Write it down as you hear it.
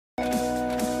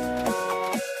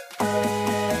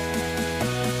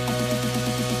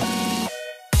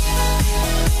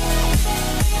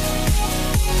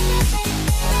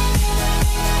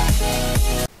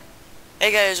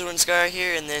Hey guys, Scar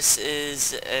here, and this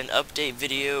is an update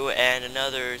video and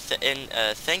another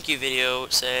thank you video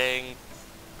saying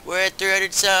we're at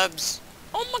 300 subs.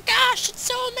 Oh my gosh, it's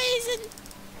so amazing!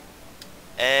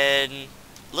 And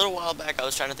a little while back, I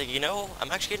was trying to think,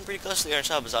 I'm actually getting pretty close to the 300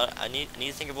 subs. I need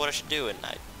to think of what I should do, and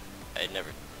I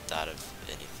never thought of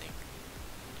anything.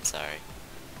 Sorry.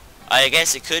 I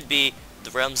guess it could be the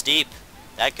Realms Deep.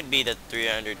 That could be the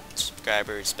 300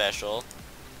 subscriber special.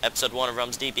 Episode 1 of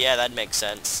Realms Deep, yeah, that makes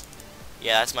sense.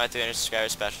 Yeah, that's my 300 subscriber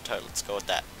special title. Let's go with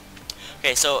that.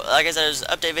 Okay, so like I said, there's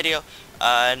an update video,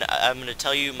 and I'm going to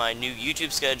tell you my new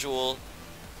YouTube schedule,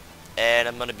 and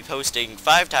I'm going to be posting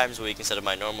 5 times a week instead of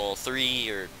my normal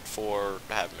 3 or 4,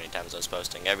 however many times I was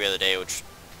posting every other day, which,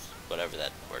 whatever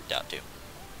that worked out to.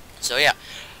 So yeah,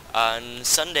 on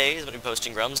Sunday is going to be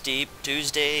posting Realms Deep,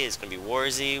 Tuesday is going to be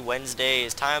Warzy, Wednesday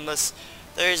is Timeless,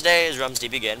 Thursday is Realms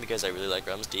Deep again because I really like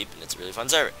Realms Deep and it's a really fun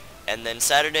server. And then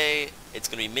Saturday, it's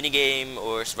going to be minigame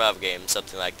or survival game,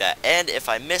 something like that. And if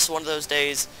I miss one of those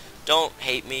days, don't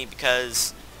hate me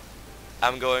because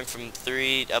I'm going from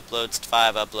 3 uploads to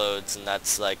 5 uploads, and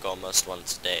that's like almost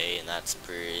once a day, and that's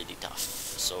pretty tough.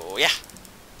 So yeah.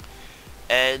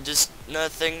 And just another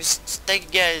thing,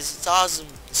 thank you guys, it's awesome.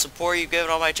 The support you've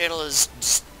given on my channel is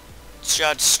just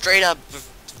shot straight up for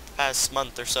the past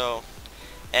month or so.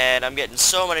 And I'm getting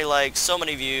so many likes, so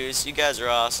many views. You guys are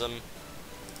awesome.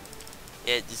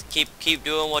 Yeah, just keep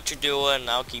doing what you're doing.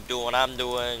 I'll keep doing what I'm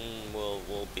doing.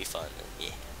 We'll be fun.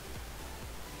 Yeah.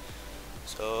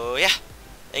 So yeah,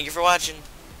 thank you for watching.